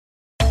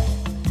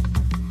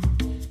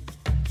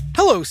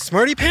Hello,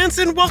 Smartypants,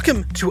 and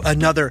welcome to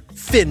another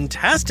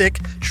fantastic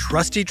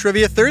Trusty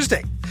Trivia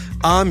Thursday.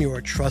 I'm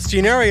your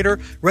trusty narrator,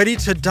 ready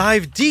to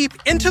dive deep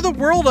into the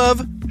world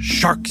of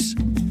sharks.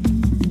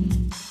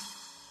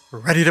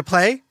 Ready to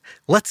play?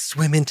 Let's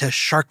swim into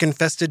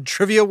shark-infested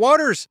trivia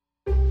waters.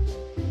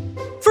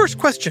 First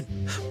question,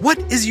 what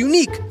is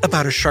unique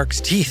about a shark's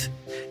teeth?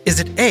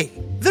 Is it A,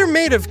 they're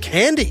made of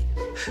candy?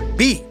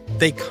 B,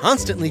 they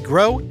constantly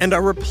grow and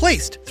are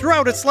replaced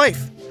throughout its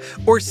life?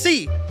 Or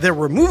C, they're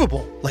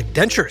removable like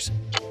dentures?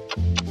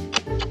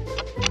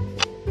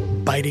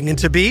 Biting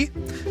into B?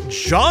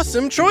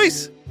 Jawsome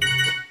choice!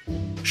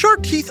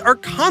 Shark teeth are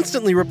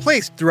constantly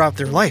replaced throughout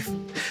their life.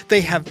 They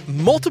have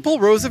multiple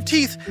rows of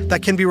teeth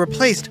that can be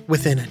replaced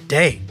within a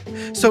day.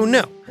 So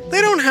no,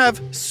 they don't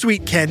have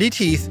sweet candy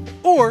teeth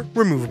or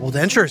removable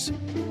dentures.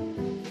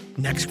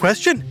 Next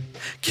question.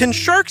 Can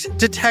sharks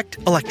detect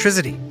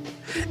electricity?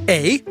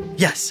 A,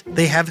 yes,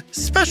 they have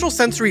special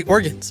sensory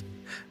organs.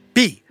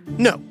 B,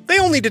 no, they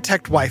only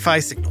detect Wi-Fi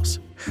signals.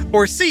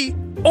 Or C,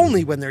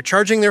 only when they're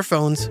charging their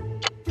phones.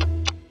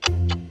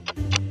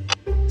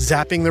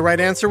 Zapping the right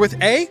answer with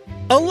A?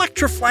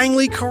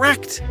 Electrifyingly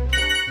correct!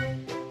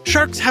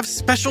 Sharks have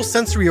special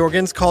sensory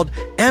organs called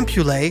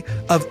ampullae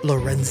of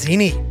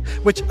Lorenzini,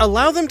 which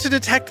allow them to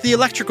detect the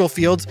electrical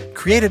fields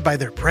created by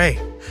their prey.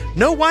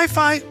 No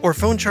Wi-Fi or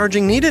phone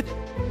charging needed.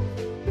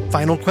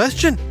 Final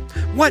question.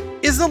 What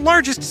is the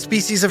largest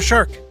species of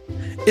shark?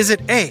 Is it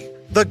A,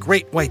 the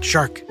great white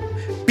shark,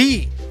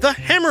 B, the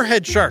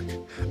hammerhead shark,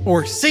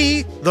 or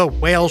C, the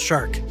whale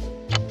shark?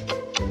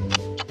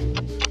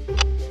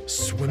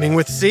 Swimming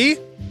with C?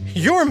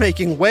 You're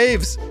making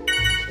waves!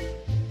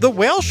 The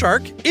whale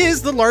shark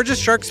is the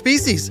largest shark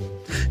species.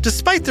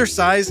 Despite their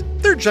size,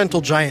 they're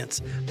gentle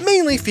giants,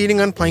 mainly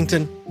feeding on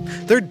plankton.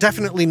 They're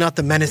definitely not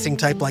the menacing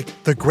type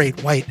like the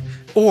great white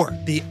or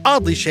the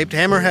oddly shaped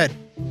hammerhead.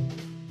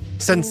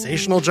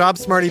 Sensational job,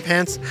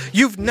 Smartypants.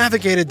 You've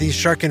navigated these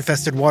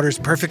shark-infested waters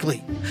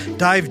perfectly.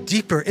 Dive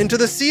deeper into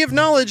the sea of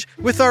knowledge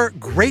with our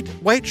Great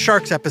White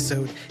Sharks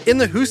episode in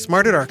the Who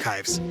Smarted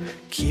archives.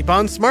 Keep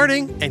on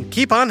smarting and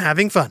keep on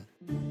having fun.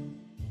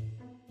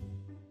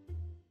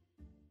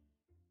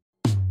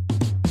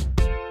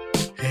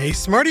 Hey,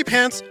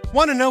 Smartypants,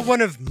 want to know one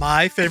of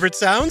my favorite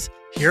sounds?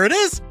 Here it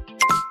is.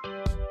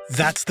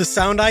 That's the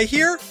sound I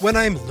hear when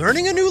I'm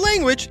learning a new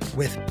language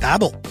with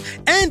Babbel.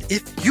 And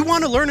if you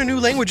want to learn a new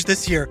language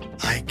this year,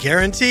 I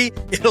guarantee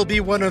it'll be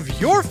one of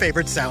your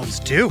favorite sounds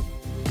too.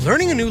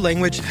 Learning a new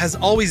language has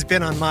always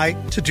been on my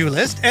to-do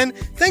list, and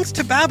thanks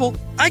to Babbel,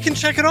 I can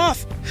check it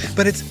off.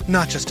 But it's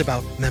not just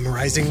about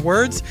memorizing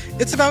words,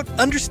 it's about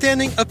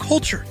understanding a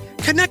culture,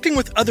 connecting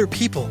with other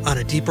people on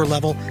a deeper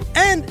level,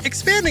 and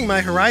expanding my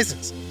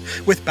horizons.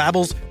 With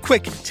Babbel's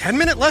quick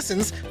 10-minute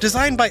lessons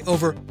designed by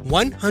over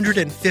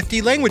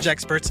 150 language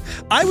experts,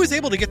 I was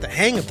able to get the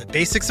hang of the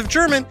basics of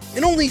German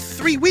in only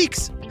 3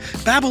 weeks.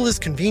 Babbel is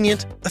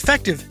convenient,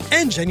 effective,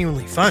 and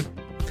genuinely fun.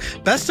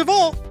 Best of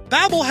all,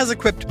 Babbel has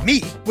equipped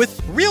me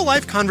with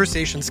real-life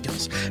conversation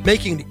skills,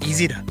 making it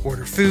easy to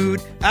order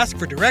food, ask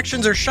for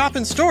directions, or shop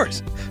in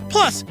stores.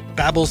 Plus,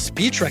 Babbel's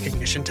speech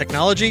recognition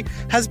technology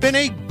has been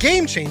a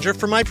game-changer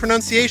for my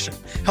pronunciation,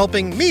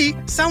 helping me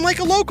sound like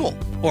a local,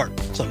 or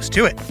close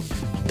to it.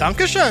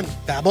 Dankeschön,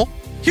 Babbel.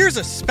 Here's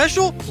a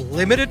special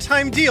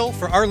limited-time deal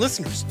for our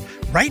listeners.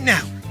 Right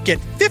now, get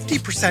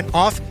 50%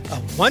 off a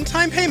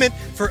one-time payment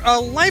for a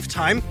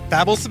lifetime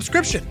Babbel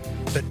subscription.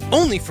 But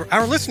only for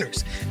our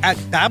listeners at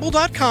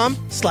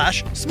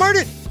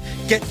babbel.com/smarted.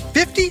 Get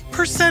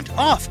 50%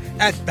 off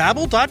at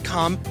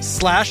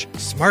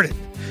babbel.com/smarted.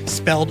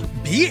 Spelled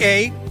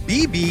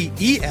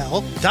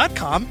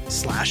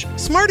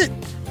BABBEL.com/smarted.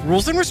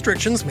 Rules and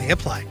restrictions may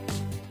apply.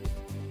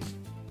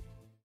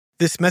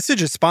 This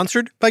message is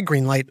sponsored by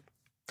Greenlight.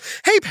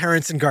 Hey,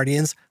 parents and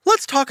guardians,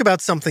 let's talk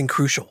about something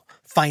crucial: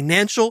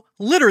 financial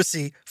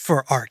literacy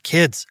for our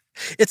kids.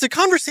 It's a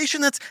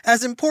conversation that's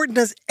as important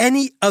as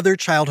any other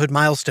childhood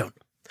milestone.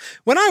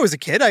 When I was a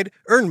kid, I'd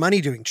earn money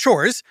doing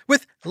chores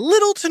with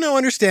little to no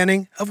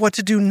understanding of what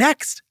to do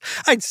next.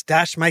 I'd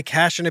stash my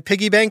cash in a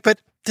piggy bank, but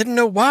didn't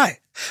know why.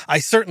 I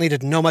certainly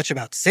didn't know much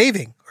about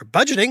saving or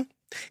budgeting.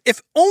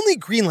 If only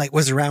Greenlight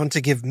was around to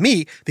give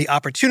me the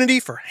opportunity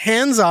for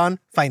hands-on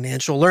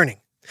financial learning.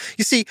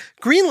 You see,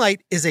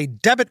 Greenlight is a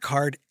debit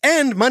card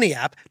and money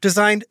app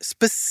designed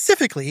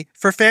specifically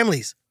for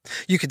families.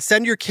 You can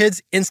send your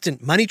kids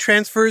instant money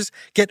transfers,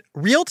 get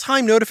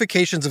real-time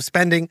notifications of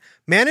spending,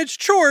 manage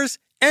chores,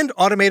 and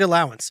automate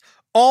allowance,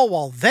 all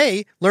while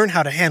they learn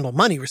how to handle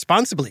money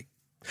responsibly.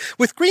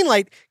 With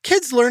Greenlight,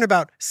 kids learn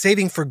about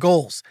saving for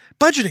goals,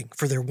 budgeting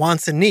for their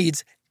wants and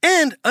needs,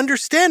 and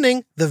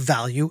understanding the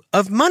value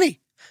of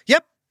money.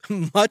 Yep,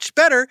 much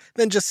better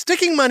than just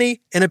sticking money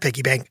in a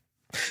piggy bank.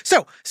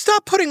 So,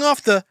 stop putting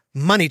off the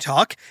money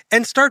talk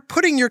and start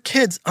putting your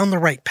kids on the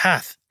right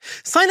path.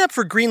 Sign up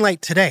for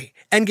Greenlight today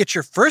and get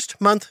your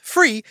first month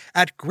free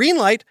at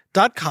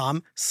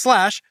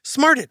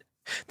greenlight.com/smarted.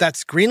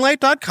 That's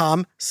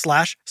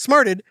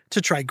greenlight.com/smarted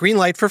to try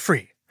Greenlight for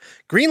free.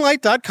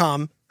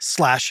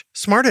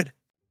 Greenlight.com/smarted.